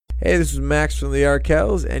Hey, this is Max from the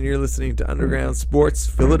Arkells, and you're listening to Underground Sports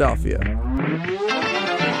Philadelphia.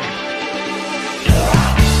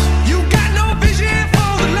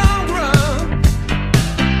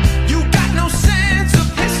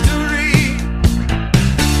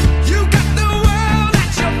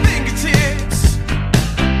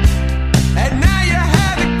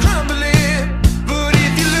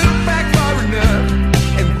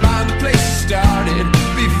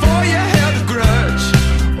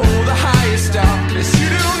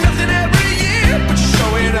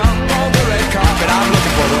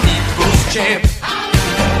 Champ.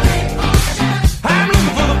 I'm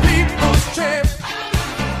looking for the people's champ.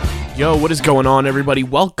 Yo, what is going on, everybody?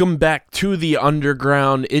 Welcome back to the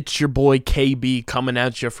Underground. It's your boy KB coming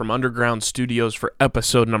at you from Underground Studios for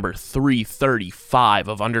episode number 335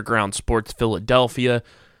 of Underground Sports Philadelphia.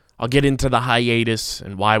 I'll get into the hiatus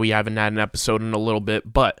and why we haven't had an episode in a little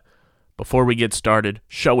bit, but before we get started,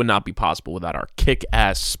 show would not be possible without our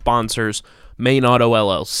kick-ass sponsors: Main Auto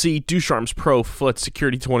LLC, Ducharme's Pro Foot,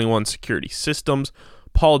 Security 21 Security Systems,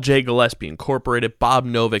 Paul J. Gillespie Incorporated, Bob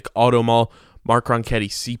Novick Auto Mall, Mark Ronchetti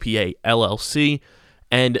CPA LLC,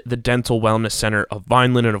 and the Dental Wellness Center of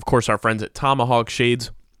Vineland, and of course our friends at Tomahawk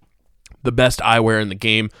Shades, the best eyewear in the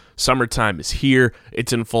game. Summertime is here.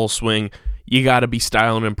 It's in full swing. You got to be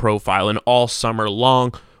styling and profiling all summer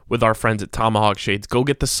long with our friends at Tomahawk Shades. Go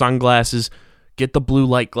get the sunglasses. Get the blue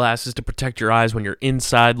light glasses to protect your eyes when you're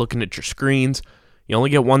inside looking at your screens. You only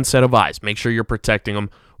get one set of eyes. Make sure you're protecting them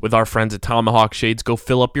with our friends at Tomahawk Shades. Go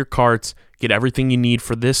fill up your carts. Get everything you need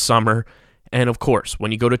for this summer. And, of course,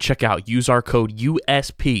 when you go to checkout, use our code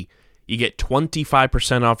USP. You get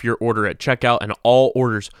 25% off your order at checkout, and all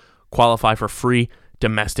orders qualify for free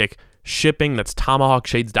domestic shipping. That's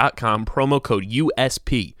TomahawkShades.com, promo code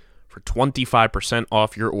USP for 25%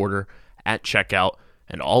 off your order at checkout.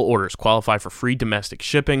 And all orders qualify for free domestic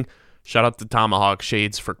shipping. Shout out to Tomahawk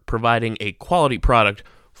Shades for providing a quality product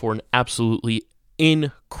for an absolutely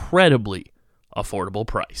incredibly affordable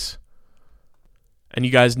price. And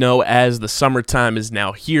you guys know, as the summertime is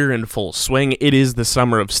now here in full swing, it is the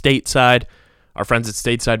summer of Stateside. Our friends at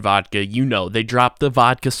Stateside Vodka, you know, they drop the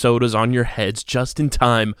vodka sodas on your heads just in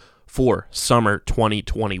time for summer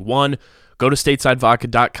 2021. Go to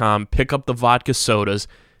statesidevodka.com, pick up the vodka sodas.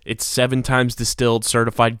 It's 7 times distilled,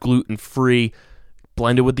 certified gluten-free,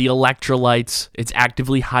 blended with the electrolytes. It's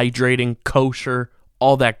actively hydrating, kosher,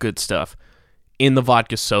 all that good stuff in the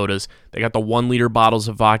vodka sodas. They got the 1-liter bottles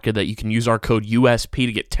of vodka that you can use our code USP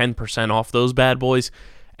to get 10% off those bad boys.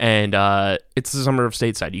 And it's the summer of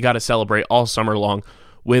Stateside. You got to celebrate all summer long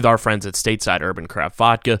with our friends at Stateside Urban Craft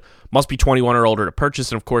Vodka. Must be 21 or older to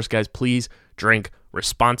purchase. And, of course, guys, please drink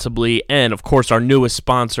responsibly. And, of course, our newest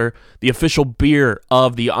sponsor, the official beer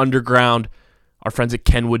of the Underground, our friends at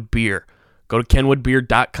Kenwood Beer. Go to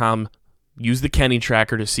kenwoodbeer.com. Use the Kenny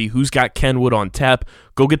tracker to see who's got Kenwood on tap.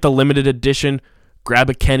 Go get the limited edition. Grab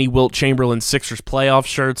a Kenny Wilt Chamberlain Sixers playoff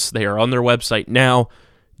shirts. They are on their website now.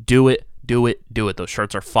 Do it, do it, do it. Those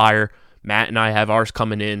shirts are fire. Matt and I have ours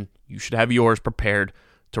coming in. You should have yours prepared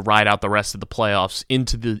to ride out the rest of the playoffs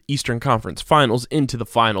into the Eastern Conference Finals, into the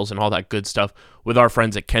finals, and all that good stuff with our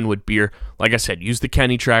friends at Kenwood Beer. Like I said, use the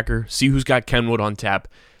Kenny tracker, see who's got Kenwood on tap,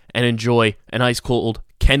 and enjoy an ice-cold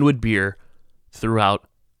Kenwood beer throughout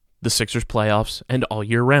the Sixers playoffs and all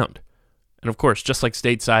year round. And, of course, just like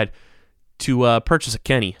Stateside, to purchase a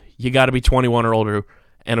Kenny, you got to be 21 or older,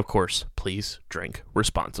 and, of course, please drink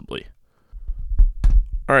responsibly.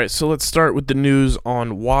 All right, so let's start with the news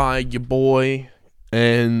on why your boy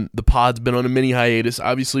and the pod's been on a mini hiatus.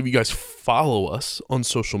 Obviously, if you guys follow us on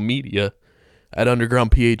social media at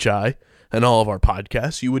Underground PHI and all of our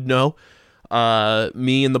podcasts, you would know.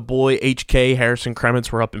 Me and the boy HK, Harrison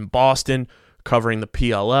Kremens, were up in Boston covering the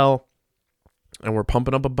PLL, and we're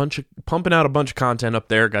pumping out a bunch of content up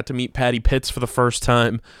there. Got to meet Patty Pitts for the first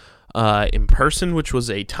time in person, which was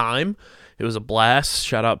a time. It was a blast.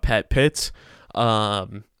 Shout out Pat Pitts.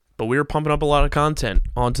 But we were pumping up a lot of content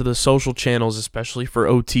onto the social channels, especially for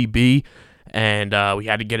OTB, and we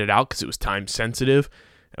had to get it out because it was time sensitive.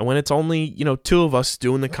 And when it's only, 2 of us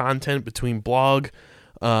doing the content between blog,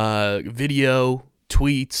 video,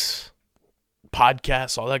 tweets,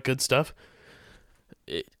 podcasts, all that good stuff,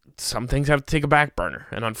 some things have to take a back burner.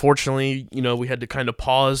 And unfortunately, we had to kind of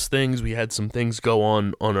pause things. We had some things go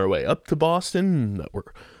on our way up to Boston that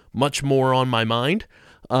were much more on my mind.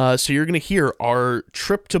 So you're going to hear our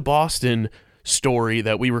trip to Boston story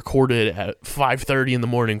that we recorded at 5:30 in the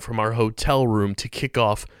morning from our hotel room to kick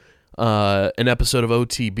off an episode of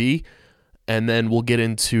OTB. And then we'll get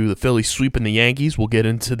into the Phillies sweeping the Yankees. We'll get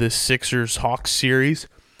into this Sixers-Hawks series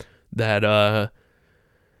that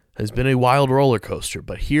has been a wild roller coaster,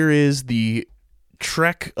 but here is the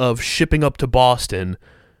trek of shipping up to Boston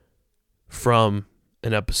from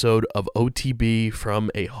an episode of OTB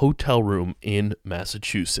from a hotel room in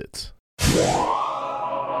Massachusetts.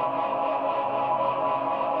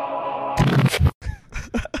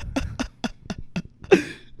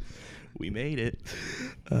 We made it.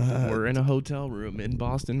 We're in a hotel room in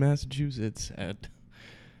Boston, Massachusetts at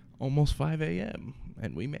almost 5 a.m.,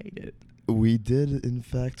 and we made it. We did, in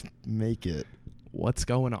fact, make it. What's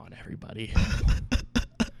going on, everybody?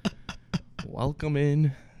 Welcome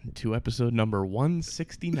in to episode number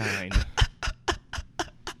 169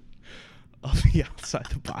 of the Outside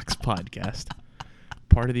the Box podcast,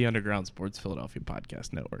 part of the Underground Sports Philadelphia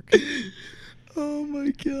Podcast Network. Oh,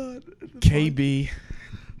 my God. KB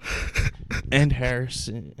and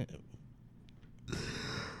Harrison.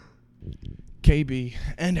 KB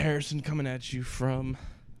and Harrison coming at you from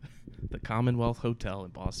the Commonwealth Hotel in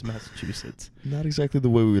Boston, Massachusetts. Not exactly the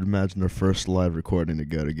way we would imagine our first live recording to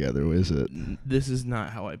go together, is it? This is not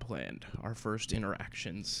how I planned our first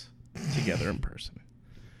interactions together in person.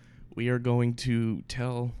 We are going to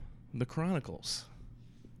tell the chronicles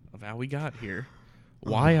of how we got here,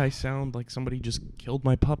 why I sound like somebody just killed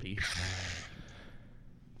my puppy.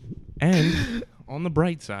 And on the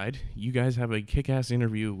bright side, you guys have a kick-ass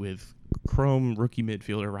interview with Chrome rookie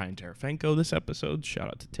midfielder Ryan Terefenko this episode. Shout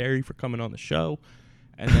out to Terry for coming on the show.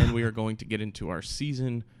 And then we are going to get into our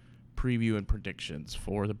season preview and predictions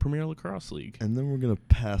for the Premier Lacrosse League. And then we're going to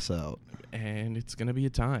pass out. And it's going to be a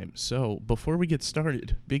time. So before we get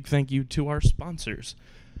started, big thank you to our sponsors.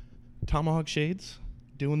 Tomahawk Shades,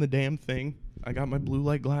 doing the damn thing. I got my blue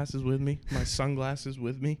light glasses with me, my sunglasses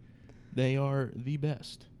with me. They are the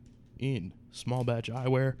best in small batch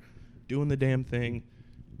eyewear, doing the damn thing.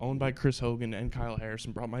 Owned by Chris Hogan and Kyle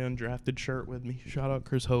Harrison. Brought my undrafted shirt with me. Shout out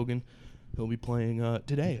Chris Hogan. He'll be playing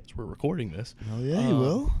today as we're recording this. Oh, yeah, he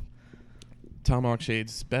will. Tomahawk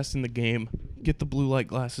Shades, best in the game. Get the blue light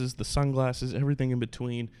glasses, the sunglasses, everything in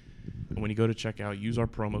between. And when you go to checkout, use our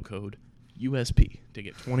promo code USP to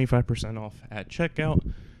get 25% off at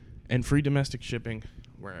checkout and free domestic shipping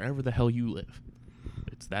wherever the hell you live.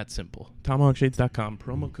 It's that simple. TomahawkShades.com,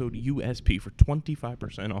 promo code USP for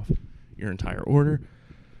 25% off your entire order.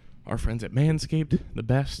 Our friends at Manscaped, the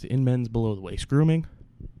best in men's below-the-waist grooming.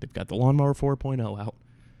 They've got the Lawnmower 4.0 out.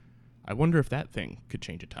 I wonder if that thing could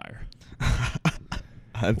change a tire.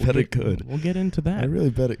 I bet it could. We'll get into that. I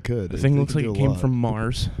really bet it could. The thing looks like it came from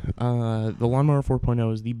Mars. The Lawnmower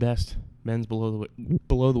 4.0 is the best men's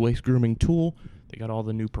below-the-waist grooming tool. They got all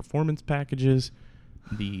the new performance packages.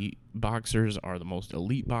 The boxers are the most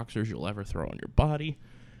elite boxers you'll ever throw on your body.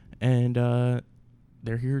 And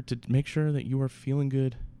they're here to make sure that you are feeling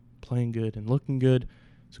good, playing good, and looking good.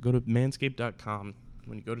 So go to manscaped.com.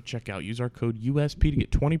 When you go to checkout, use our code USP to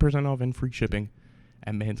get 20% off and free shipping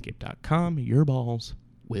at manscaped.com. Your balls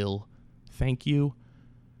will thank you.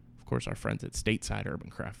 Of course, our friends at Stateside Urban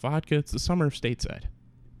Craft Vodka. It's the summer of Stateside.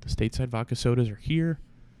 The Stateside vodka sodas are here.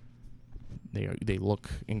 They look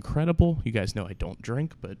incredible. You guys know I don't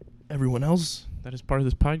drink, but everyone else that is part of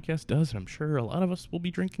this podcast does, and I'm sure a lot of us will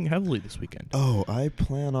be drinking heavily this weekend. Oh, I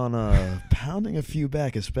plan on pounding a few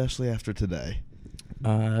back, especially after today.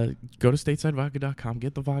 Go to statesidevodka.com,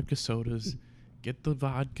 get the vodka sodas, get the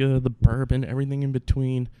vodka, the bourbon, everything in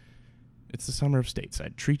between. It's the summer of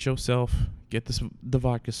Stateside. Treat yourself. Get the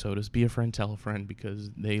vodka sodas. Be a friend, tell a friend, because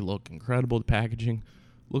they look incredible. The packaging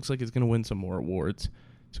looks like it's going to win some more awards.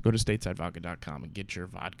 So go to statesidevodka.com and get your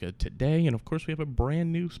vodka today. And, of course, we have a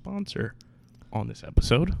brand new sponsor on this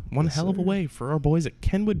episode. One hell of a way for our boys at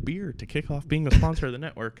Kenwood Beer to kick off being a sponsor of the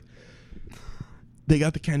network. They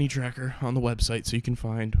got the Kenny tracker on the website, so you can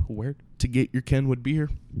find where to get your Kenwood beer.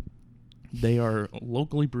 They are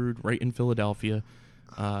locally brewed right in Philadelphia.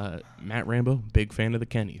 Matt Rambo, big fan of the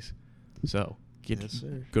Kennys. So go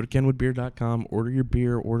to kenwoodbeer.com, order your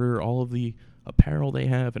beer, order all of the apparel they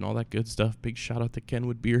have and all that good stuff. Big shout out to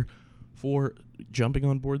Kenwood Beer for jumping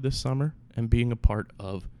on board this summer and being a part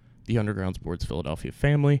of the Underground Sports Philadelphia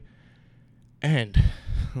family. And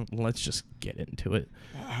let's just get into it.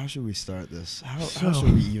 How should we start this? How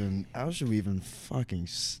should we even fucking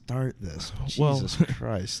start this? Jesus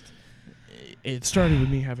Christ. It started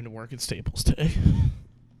with me having to work at Staples today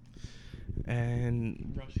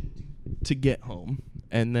and rushing to get home,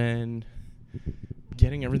 and then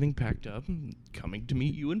getting everything packed up and coming to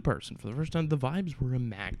meet you in person for the first time. The vibes were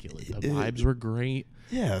immaculate. The vibes were great.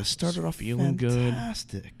 Yeah, it started off feeling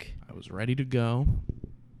fantastic. Good. I was ready to go.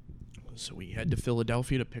 So we head to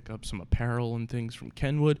Philadelphia to pick up some apparel and things from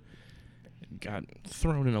Kenwood. got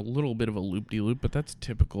thrown in a little bit of a loop-de-loop, but that's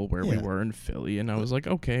typical where we Yeah. were in Philly, and I was like,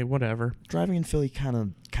 okay, whatever. Driving in Philly kind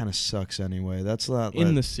of sucks anyway. That's not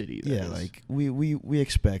In the city, that yeah, is. like we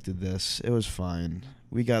expected this. It was fine.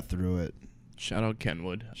 We got through it. Shout out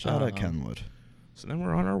Kenwood. Shout out Kenwood. So then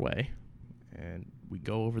we're on our way, and we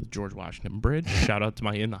go over the George Washington Bridge. Shout out to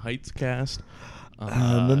my In the Heights cast.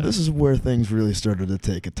 And then this is where things really started to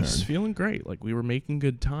take a turn. was feeling great. Like, we were making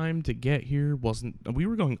good time to get here. We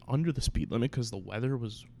were going under the speed limit because the weather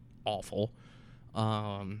was awful.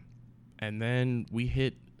 And then we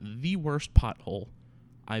hit the worst pothole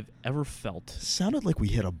I've ever felt. Sounded like we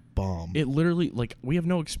hit a bomb. It literally, like, we have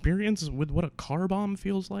no experience with what a car bomb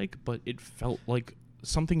feels like, but it felt like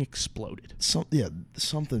something exploded.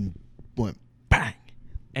 Something went bang.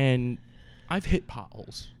 And I've hit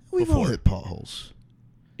potholes We've before. all hit potholes.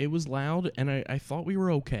 It was loud, and I thought we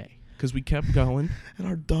were okay because we kept going. And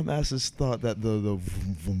our dumbasses thought that the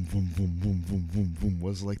vroom, vroom, vroom, vroom, vroom, vroom, vroom, vroom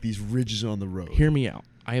was like these ridges on the road. Hear me out.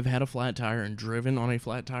 I have had a flat tire and driven on a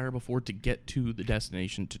flat tire before to get to the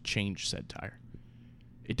destination to change said tire.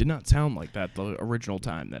 It did not sound like that the original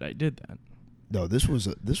time that I did that. No, this was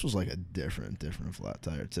like a different flat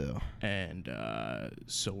tire too. And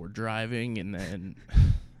so we're driving, and then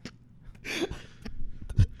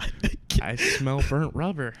I smell burnt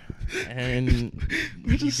rubber. And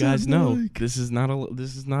you guys know this is not a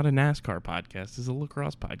NASCAR podcast. This is a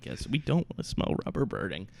lacrosse podcast. We don't want to smell rubber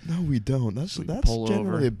burning. No, we don't. That's pull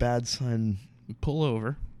generally over. a bad sign. Pull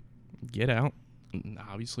over, get out. And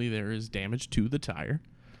obviously, there is damage to the tire.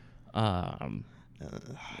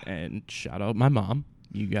 And shout out my mom.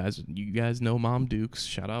 You guys know Mom Dukes.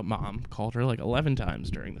 Shout out Mom. Called her like 11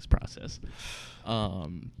 times during this process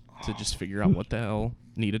to just figure out what the hell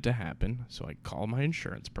needed to happen. So I call my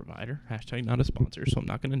insurance provider. Hashtag not a sponsor, so I'm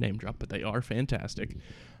not going to name drop, but they are fantastic.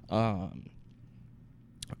 I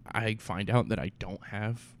find out that I don't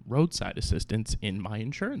have roadside assistance in my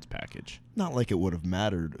insurance package. Not like it would have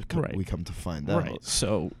mattered. Right. We come to find out. Right.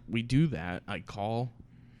 So we do that. I call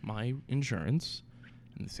my insurance,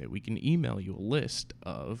 and they say, we can email you a list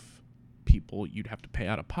of people you'd have to pay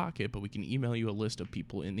out of pocket, but we can email you a list of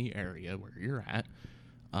people in the area where you're at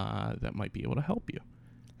that might be able to help you.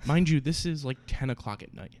 Mind you, this is like 10 o'clock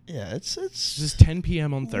at night. Yeah, it's This is 10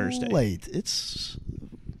 p.m. on Thursday. late. It's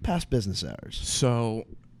past business hours. So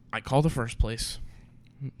I call the first place.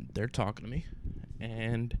 They're talking to me,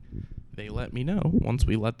 and they let me know once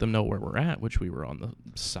we let them know where we're at, which we were on the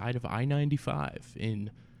side of I-95 in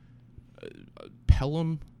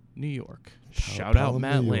Pelham, New York. Shout out Pelham,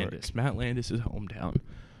 Matt New York. Landis. Matt Landis' hometown.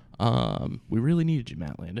 We really needed you,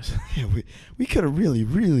 Matt Landis. Yeah, we could have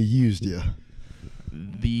really used you.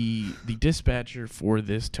 The dispatcher for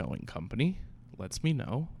this towing company lets me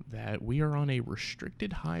know that we are on a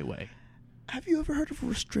restricted highway. Have you ever heard of a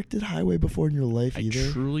restricted highway before in your life I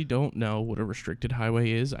either? truly don't know what a restricted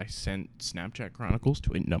highway is. I sent Snapchat Chronicles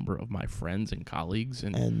to a number of my friends and colleagues,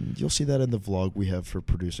 And you'll see that in the vlog we have for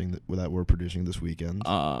producing that we're producing this weekend.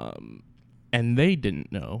 and they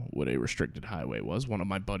didn't know what a restricted highway was. One of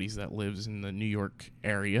my buddies that lives in the New York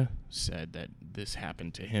area said that this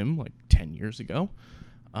happened to him like 10 years ago.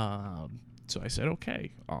 So I said,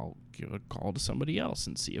 okay, I'll give a call to somebody else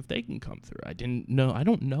and see if they can come through. I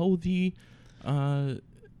don't know the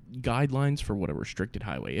guidelines for what a restricted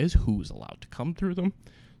highway is, who's allowed to come through them.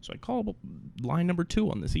 So I call line number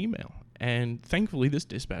 2 on this email. And thankfully, this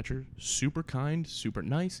dispatcher, super kind, super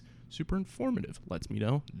nice, super informative, lets me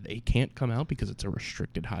know they can't come out because it's a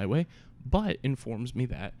restricted highway, but informs me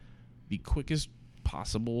that the quickest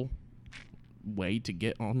possible way to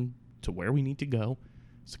get on to where we need to go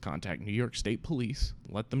is to contact New York State Police,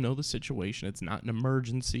 let them know the situation. It's not an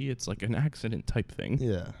emergency. It's like an accident type thing.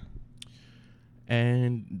 Yeah.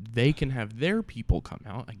 And they can have their people come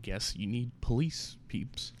out. I guess you need police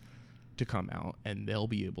peeps to come out, and they'll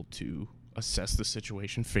be able to assess the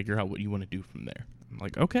situation, figure out what you want to do from there. I'm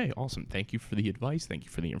like, okay, awesome. Thank you for the advice. Thank you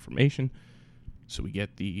for the information. So we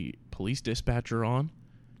get the police dispatcher on,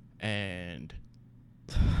 and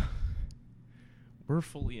we're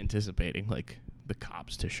fully anticipating like the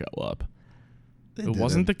cops to show up. It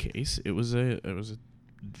wasn't the case. It was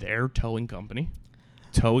their towing company,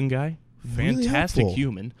 towing guy, Really fantastic helpful.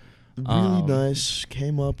 human. Really nice.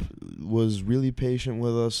 Came up, was really patient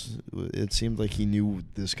with us. It seemed like he knew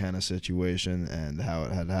this kind of situation and how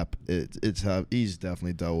it had happened. He's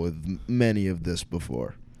definitely dealt with many of this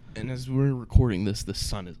before. And as we're recording this, the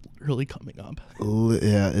sun is literally coming up.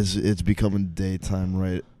 Yeah, it's becoming daytime,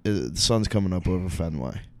 right? The sun's coming up over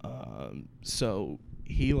Fenway. So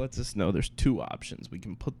he lets us know there's 2 options. We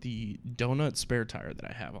can put the donut spare tire that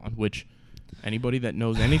I have on, which Anybody that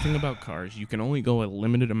knows anything about cars, you can only go a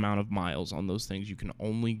limited amount of miles on those things. You can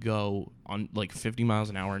only go on like 50 miles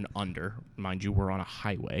an hour and under. Mind you, we're on a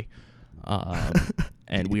highway.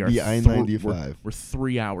 And we are The I-95. We're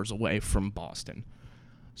 3 hours away from Boston.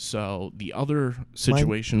 So the other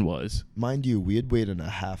situation was, Mind you, we had waited a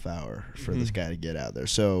half hour for this guy to get out there.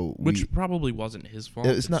 So which probably wasn't his fault.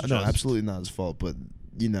 it's not just, absolutely not his fault, but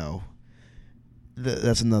you know,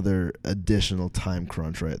 that's another additional time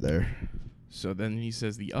crunch right there. So then he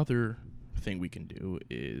says the other thing we can do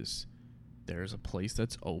is there's a place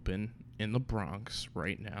that's open in the Bronx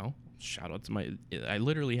right now. Shout out to I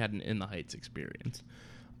literally had an In the Heights experience.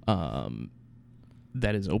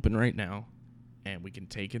 That is open right now, and we can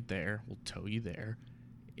take it there. We'll tow you there.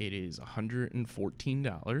 It is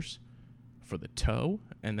 $114 for the tow,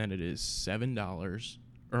 and then it is $7.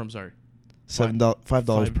 Or I'm sorry,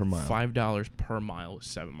 $5 per mile. $5 per mile,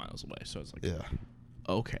 7 miles away. So it's like, Yeah.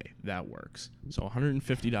 okay, that works. So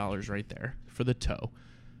 $150 right there for the tow.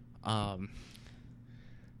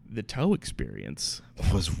 The tow experience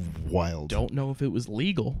Was wild. don't know if it was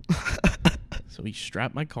legal. So he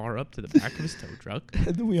strapped my car up to the back of his tow truck,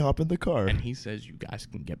 And then we hop in the car. and he says, "You guys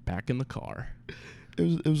can get back in the car."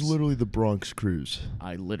 It was literally the Bronx cruise.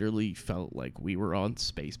 I literally felt like we were on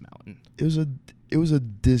Space Mountain. It was a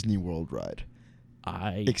Disney World ride,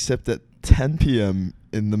 I except at 10 p.m.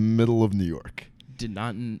 in the middle of New York.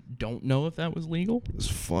 don't know if that was legal. It was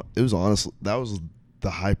fun. It was honestly, that was the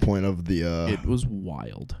high point of the. It was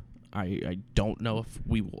wild. I don't know if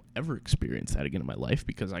we will ever experience that again in my life,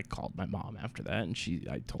 because I called my mom after that, and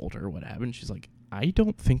I told her what happened. She's like, "I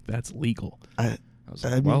don't think that's legal." I was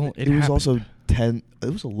like, I mean, well, it was happened. also 10. It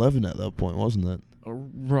was 11 at that point, wasn't it?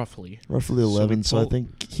 Roughly. Roughly 11. So I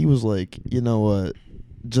think he was like, you know what?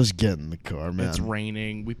 Just get in the car, man. It's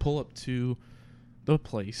raining. We pull up to the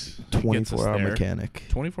place. He gets us 24-hour there. mechanic.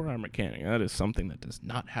 24-hour mechanic. That is something that does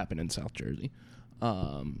not happen in South Jersey.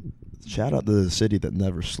 Shout out to the city that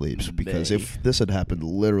never sleeps, because They- if this had happened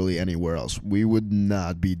literally anywhere else, we would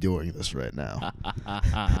not be doing this right now.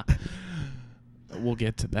 We'll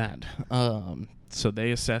get to that. So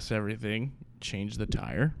they assess everything, change the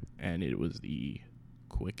tire, and it was the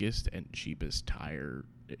quickest and cheapest tire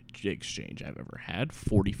exchange I've ever had.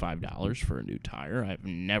 $45 for a new tire. I've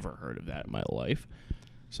never heard of that in my life.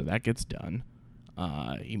 So that gets done.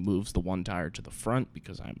 He moves the one tire to the front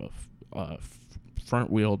because I'm a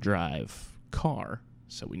front-wheel drive car,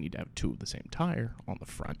 so we need to have two of the same tire on the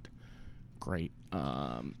front. Great.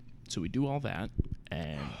 So we do all that,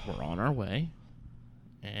 and we're on our way,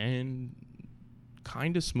 and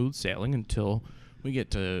kind of smooth sailing until we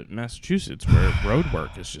get to Massachusetts, where road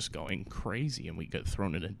work is just going crazy, and we get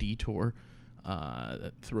thrown in a detour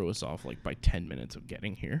that threw us off like by 10 minutes of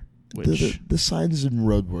getting here. Which The signs in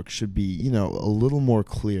roadwork should be, a little more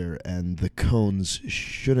clear, and the cones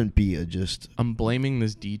shouldn't be just. I'm blaming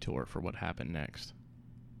this detour for what happened next.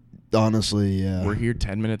 Honestly, yeah. We're here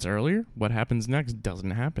 10 minutes earlier. What happens next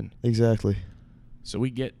doesn't happen. Exactly. So we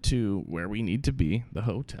get to where we need to be, the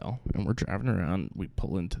hotel, and we're driving around. We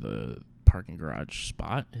pull into the parking garage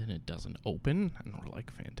spot, and it doesn't open, and we're like,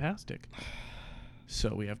 fantastic.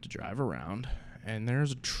 So we have to drive around, and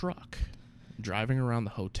there's a truck driving around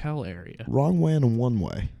the hotel area, Wrong way and a one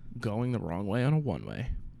way. going the wrong way on a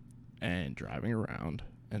one-way, and driving around.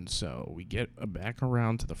 And so we get back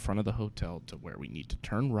around to the front of the hotel to where we need to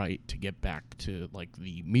turn right to get back to, like,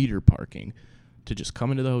 the meter parking to just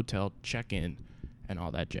come into the hotel, check in, and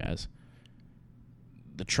all that jazz.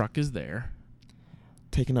 The truck is there,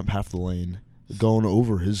 Taking up half the lane, going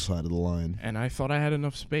over his side of the line. and I thought I had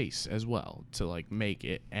enough space as well to, like, make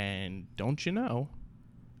it. And don't you know,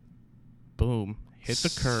 boom, hit the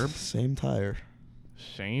curb, Same tire.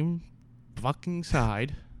 same fucking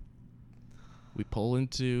side. We pull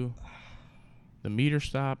into the meter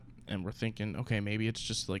stop, and we're thinking, okay, maybe it's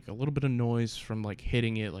just like a little bit of noise from, like,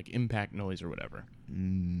 hitting it, like impact noise or whatever.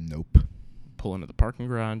 Nope. Pull into the parking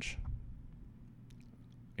garage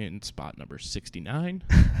in spot number 69.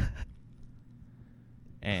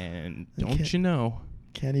 And don't Okay. you know,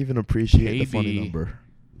 Can't even appreciate the funny KB. number.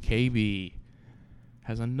 KB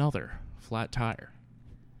has another flat tire.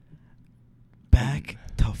 Back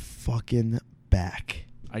to fucking back.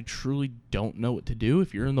 I truly don't know what to do.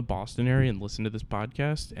 If you're in the Boston area and listen to this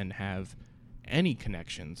podcast and have any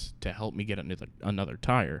connections to help me get another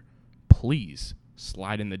tire, please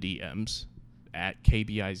slide in the DMs at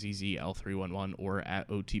KBIZZL311 or at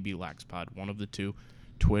OTBLaxPod, one of the two.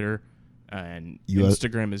 Twitter and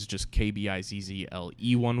Instagram is just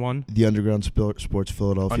KBIZZLE11. The Underground Sports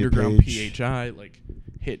Philadelphia Underground page. PHI, like,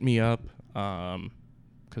 hit me up,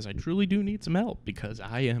 because I truly do need some help, because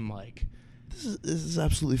I am, like, This is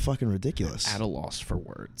absolutely fucking ridiculous. At a loss for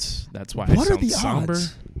words. That's why What I are sound the somber.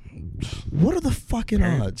 odds? What are the fucking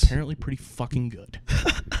odds? Apparently pretty fucking good.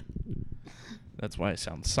 That's why I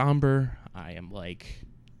sound somber. I am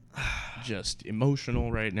just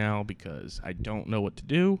emotional right now because I don't know what to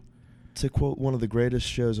do. To quote one of the greatest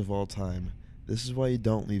shows of all time, this is why you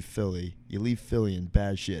don't leave Philly. You leave Philly and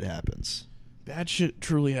bad shit happens. Bad shit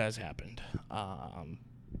truly has happened.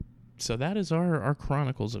 So that is our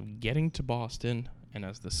chronicles of getting to Boston. And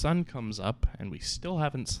as the sun comes up and we still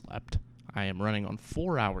haven't slept, I am running on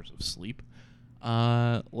 4 hours of sleep.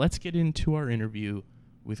 Let's get into our interview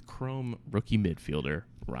with Chrome rookie midfielder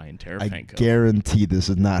Ryan Terefenko. I guarantee this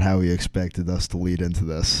is not how he expected us to lead into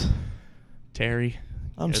this. Terry,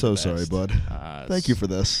 I'm you're so the sorry, best. bud. Thank you for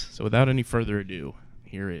this. So without any further ado,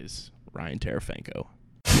 here is Ryan Terefenko.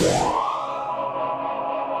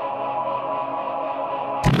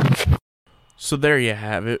 So there you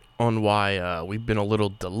have it on why we've been a little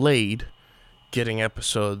delayed getting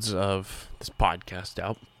episodes of this podcast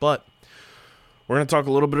out. But we're going to talk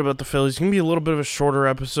a little bit about the Phillies. It's going to be a little bit of a shorter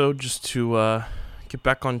episode just to get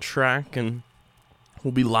back on track. And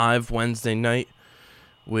we'll be live Wednesday night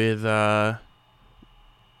with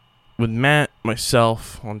Matt,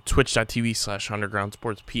 myself, on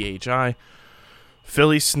twitch.tv/undergroundsportsphi.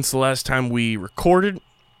 Phillies, since the last time we recorded,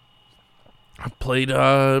 have played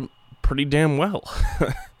pretty damn well.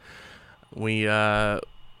 We were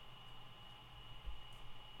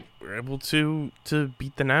able to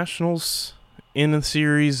beat the Nationals in the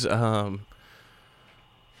series.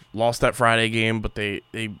 Lost that Friday game, but they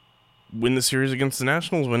win the series against the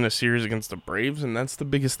Nationals, win the series against the Braves, and that's the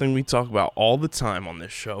biggest thing we talk about all the time on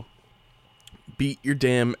this show. Beat your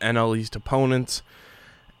damn NL East opponents.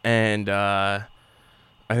 And I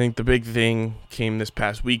think the big thing came this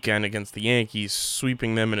past weekend against the Yankees,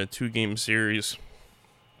 sweeping them in a 2-game series.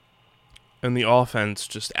 And the offense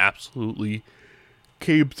just absolutely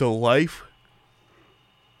came to life,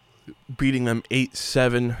 beating them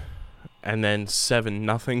 8-7 and then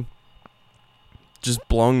 7-0. Just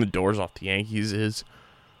blowing the doors off the Yankees is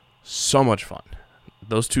so much fun.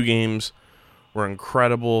 Those 2 games were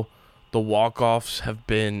incredible. The walk-offs have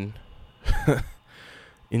been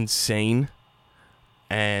insane.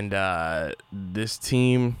 And this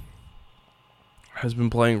team has been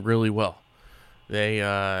playing really well. They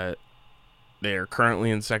are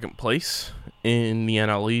currently in second place in the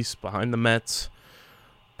NL East behind the Mets.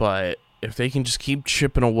 But if they can just keep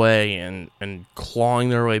chipping away and clawing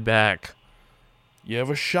their way back, you have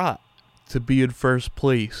a shot to be in first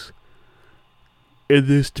place in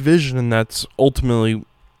this division. And that's ultimately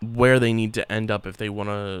where they need to end up if they want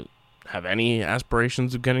to have any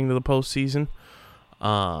aspirations of getting to the postseason.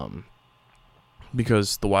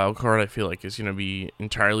 Because the wild card, I feel like, is going to be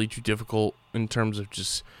entirely too difficult in terms of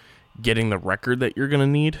just getting the record that you're going to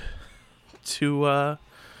need to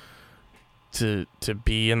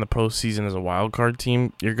be in the postseason as a wild card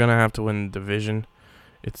team. You're going to have to win the division.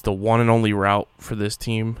 It's the one and only route for this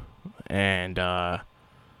team, and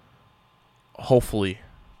hopefully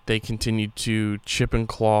they continue to chip and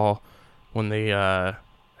claw when they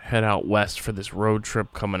head out west for this road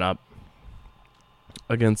trip coming up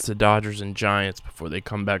against the Dodgers and Giants before they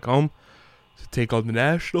come back home to take on the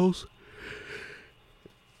Nationals.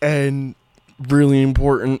 And really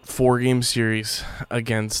important 4-game series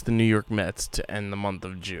against the New York Mets to end the month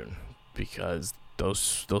of June, because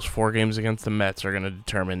those 4 games against the Mets are going to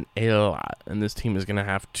determine a lot, and this team is going to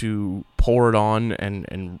have to pour it on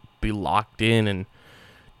and be locked in, and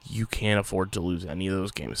you can't afford to lose any of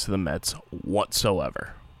those games to the Mets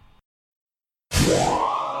whatsoever.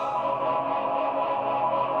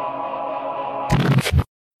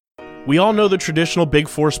 We all know the traditional Big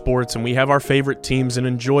Four sports, and we have our favorite teams and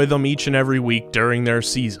enjoy them each and every week during their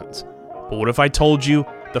seasons. But what if I told you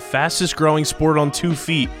the fastest growing sport on 2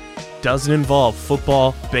 feet doesn't involve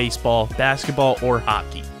football, baseball, basketball, or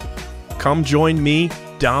hockey? Come join me,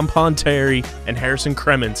 Dom Ponteri, and Harrison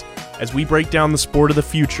Cremens as we break down the sport of the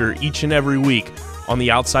future each and every week on the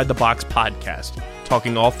Outside the Box podcast,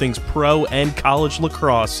 talking all things pro and college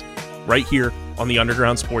lacrosse right here on the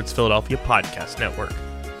Underground Sports Philadelphia Podcast Network.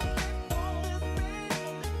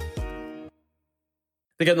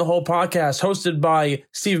 The Get in the Hole podcast, hosted by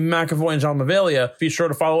Stephen McAvoy and John Mavalia. Be sure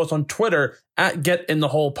to follow us on Twitter at Get in the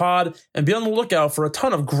Hole Pod, and be on the lookout for a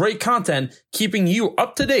ton of great content keeping you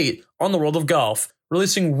up to date on the world of golf.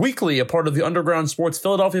 Releasing weekly, a part of the Underground Sports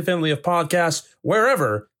Philadelphia family of podcasts,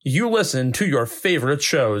 wherever you listen to your favorite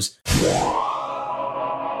shows.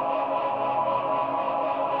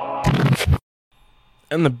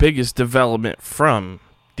 And the biggest development from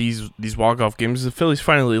these walk-off games is the Phillies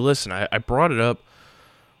finally listen. I brought it up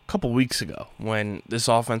couple weeks ago when this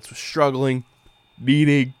offense was struggling,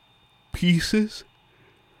 needing pieces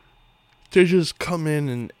to just come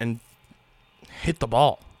in and hit the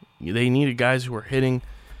ball. They needed guys who were hitting,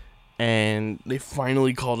 and they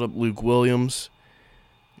finally called up Luke Williams.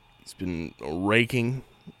 He's been raking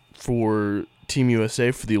for Team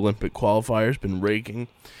USA for the Olympic qualifiers, been raking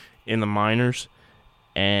in the minors,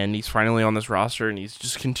 and he's finally on this roster, and he's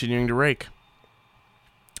just continuing to rake.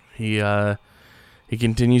 He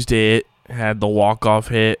continues to hit, had the walk-off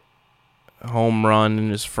hit, home run in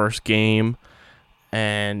his first game,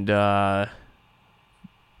 and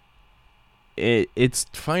it's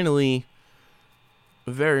finally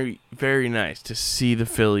very, very nice to see the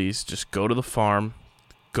Phillies just go to the farm,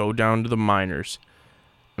 go down to the minors,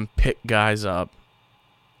 and pick guys up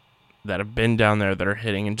that have been down there that are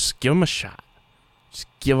hitting and just give them a shot. Just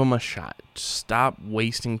give them a shot. Just stop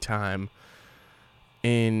wasting time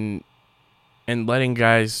and letting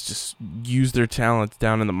guys just use their talents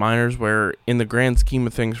down in the minors, where in the grand scheme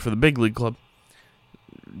of things for the big league club,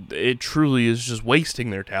 it truly is just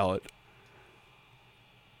wasting their talent.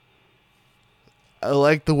 I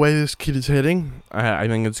like the way this kid is hitting. I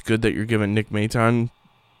think it's good that you're giving Nick Maton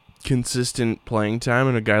consistent playing time,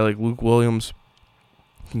 and a guy like Luke Williams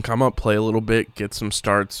can come up, play a little bit, get some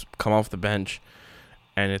starts, come off the bench,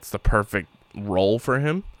 and it's the perfect role for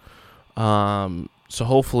him. So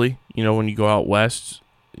hopefully, when you go out west,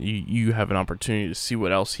 you have an opportunity to see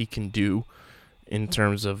what else he can do in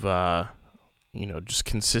terms of, just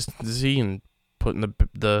consistency and putting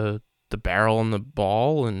the barrel on the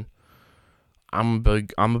ball. And I'm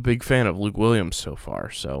a big fan of Luke Williams so far.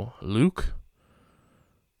 So Luke,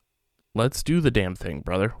 let's do the damn thing,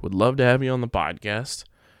 brother. Would love to have you on the podcast.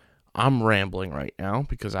 I'm rambling right now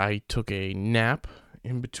because I took a nap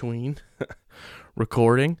in between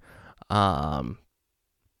recording.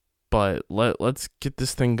 But let's get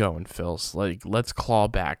this thing going, Phils. Let's claw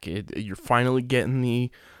back. You're finally getting the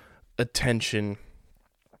attention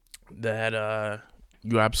that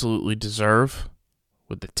you absolutely deserve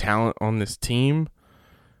with the talent on this team.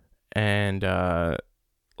 And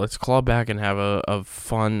let's claw back and have a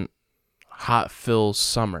fun, hot Phils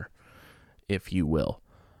summer, if you will.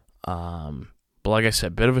 But like I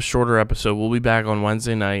said, bit of a shorter episode. We'll be back on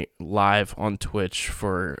Wednesday night live on Twitch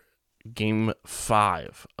for Game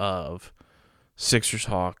 5 of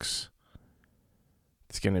Sixers-Hawks.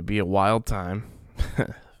 It's going to be a wild time.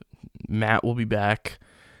 Matt will be back.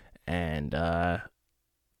 And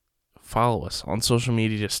follow us on social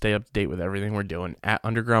media to stay up to date with everything we're doing at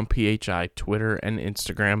UndergroundPHI, Twitter and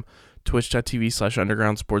Instagram,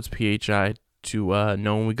 twitch.tv/UndergroundSportsPHI to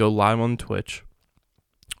know when we go live on Twitch.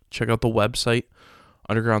 Check out the website,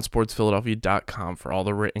 undergroundsportsphiladelphia.com, for all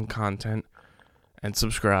the written content. And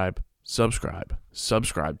subscribe to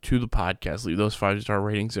the podcast. Leave those 5-star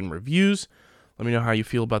ratings and reviews. Let me know how you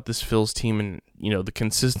feel about this Phils team and, the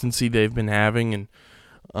consistency they've been having. And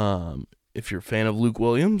if you're a fan of Luke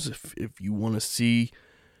Williams, if you want to see,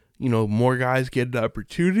 more guys get an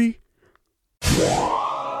opportunity.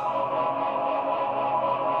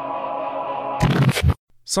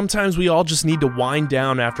 Sometimes we all just need to wind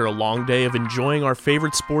down after a long day of enjoying our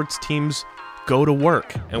favorite sports teams go to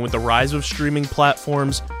work. And with the rise of streaming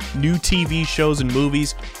platforms, new TV shows and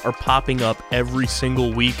movies are popping up every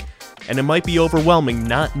single week, and it might be overwhelming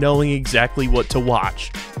not knowing exactly what to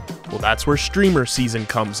watch. Well, that's where Streamer Season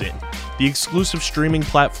comes in, the exclusive streaming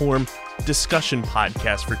platform discussion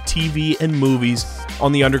podcast for TV and movies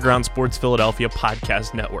on the Underground Sports Philadelphia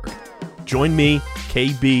podcast network. Join me,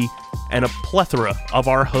 KB, and a plethora of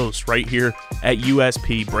our hosts right here at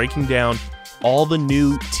USP, breaking down all the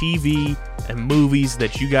new TV and movies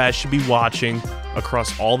that you guys should be watching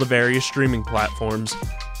across all the various streaming platforms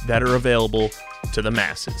that are available to the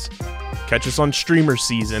masses. Catch us on Streamer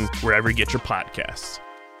Season wherever you get your podcasts.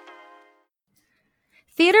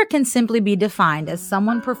 Theater can simply be defined as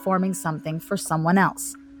someone performing something for someone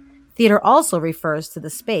else. Theater also refers to the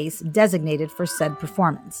space designated for said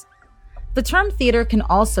performance. The term theater can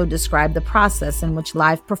also describe the process in which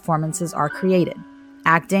live performances are created.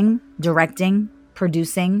 Acting, directing,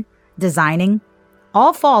 producing, designing,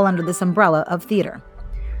 all fall under this umbrella of theater.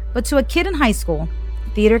 But to a kid in high school,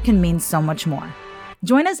 theater can mean so much more.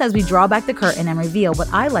 Join us as we draw back the curtain and reveal what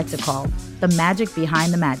I like to call the magic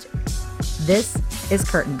behind the magic. This is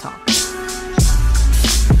Curtain Talk.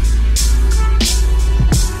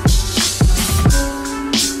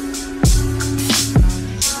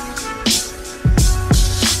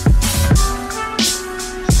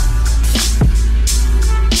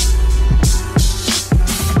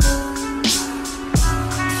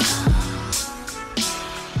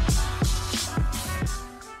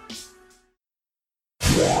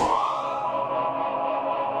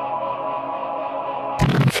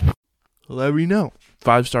 let me know.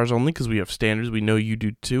 5 stars only because we have standards. We know you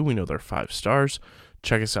do too. We know they're 5 stars.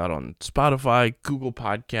 Check us out on Spotify, Google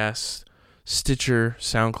Podcasts, Stitcher,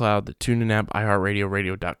 SoundCloud, the TuneIn app, iHeartRadio,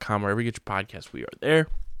 radio.com. Wherever you get your podcasts, we are there.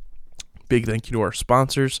 Big thank you to our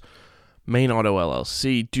sponsors. Main Auto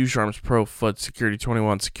LLC, Ducharme's Pro Foot, Security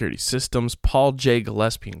 21 Security Systems, Paul J.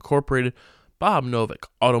 Gillespie Incorporated, Bob Novick,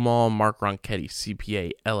 Automall, Mark Ronchetti,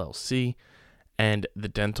 CPA LLC, and the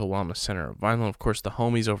Dental Wellness Center of Vineland. Of course, the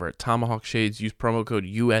homies over at Tomahawk Shades. Use promo code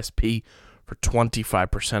USP for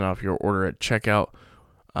 25% off your order at checkout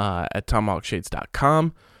at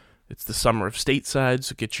tomahawkshades.com. It's the summer of Stateside,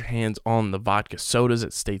 so get your hands on the vodka sodas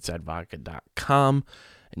at statesidevodka.com.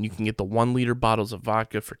 And you can get the 1-liter bottles of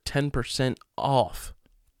vodka for 10% off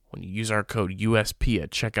when you use our code USP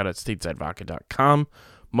at checkout at statesidevodka.com.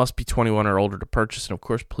 Must be 21 or older to purchase. And, of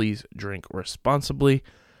course, please drink responsibly.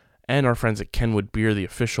 And our friends at Kenwood Beer, the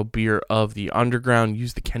official beer of the Underground.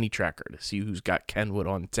 Use the Kenny Tracker to see who's got Kenwood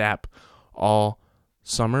on tap all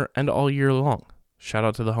summer and all year long. Shout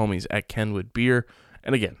out to the homies at Kenwood Beer.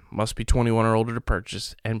 And, again, must be 21 or older to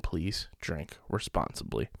purchase. And please drink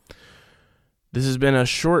responsibly. This has been a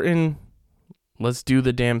shortened, let's do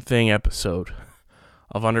the damn thing episode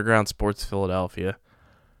of Underground Sports Philadelphia.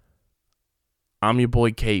 I'm your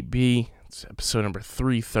boy KB. It's episode number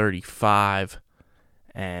 335.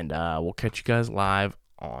 And we'll catch you guys live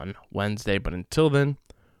on Wednesday. But until then,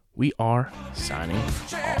 we are signing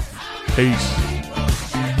off. Peace.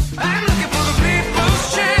 I'm looking for